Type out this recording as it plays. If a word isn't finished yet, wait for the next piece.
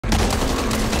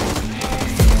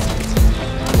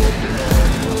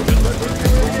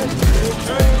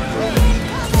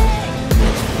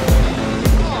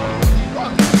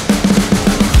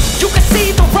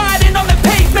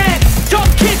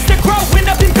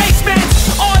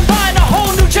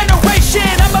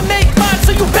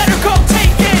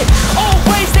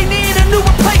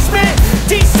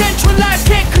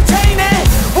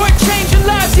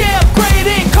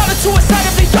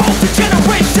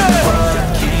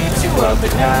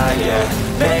at night, yeah.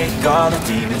 Make all the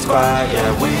demons quiet,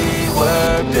 yeah. We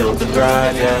were built to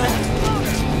thrive, yeah.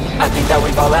 I think that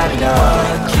we've all had enough.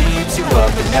 What keeps you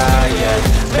up at night, yeah.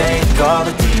 Make all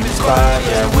the demons quiet,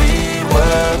 yeah. We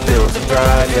were built to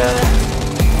thrive, yeah.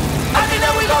 I think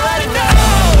that we've all had enough,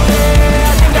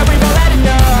 yeah. I think that we've all had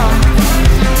enough.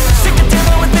 Sick of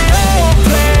dealing with the old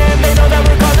plan. They know that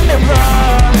we're calling it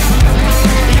wrong.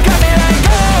 You got me like,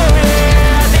 oh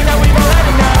yeah. I think that we've all had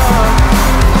enough.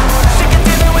 Sick of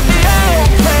dealing with the old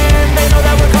plan. They know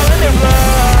that we're calling it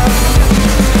wrong.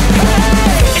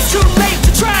 Hey, it's too late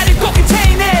to try to go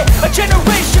contain it. A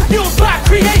generation fueled by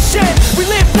creation. We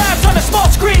live lives on a small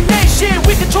screen nation.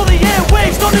 We control the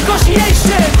airwaves, no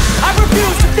negotiation. I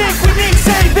refuse to think we need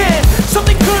saving.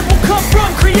 Something good will come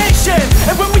from creation.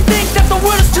 And when we think that the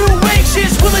world is too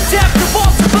anxious, we'll adapt,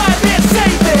 evolve, survive, and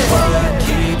save it. What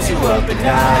keeps you up at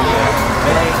night, yeah.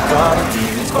 Make all the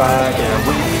demons quiet, yeah.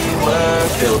 We were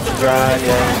built to thrive,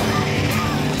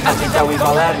 yeah. I think that we've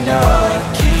all had enough. What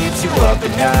keeps you up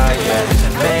at night, yeah.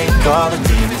 Make all the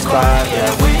demons quiet, yeah.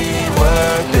 We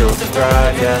were built to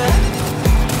thrive, yeah.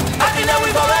 I think that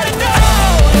we've all had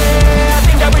enough, yeah.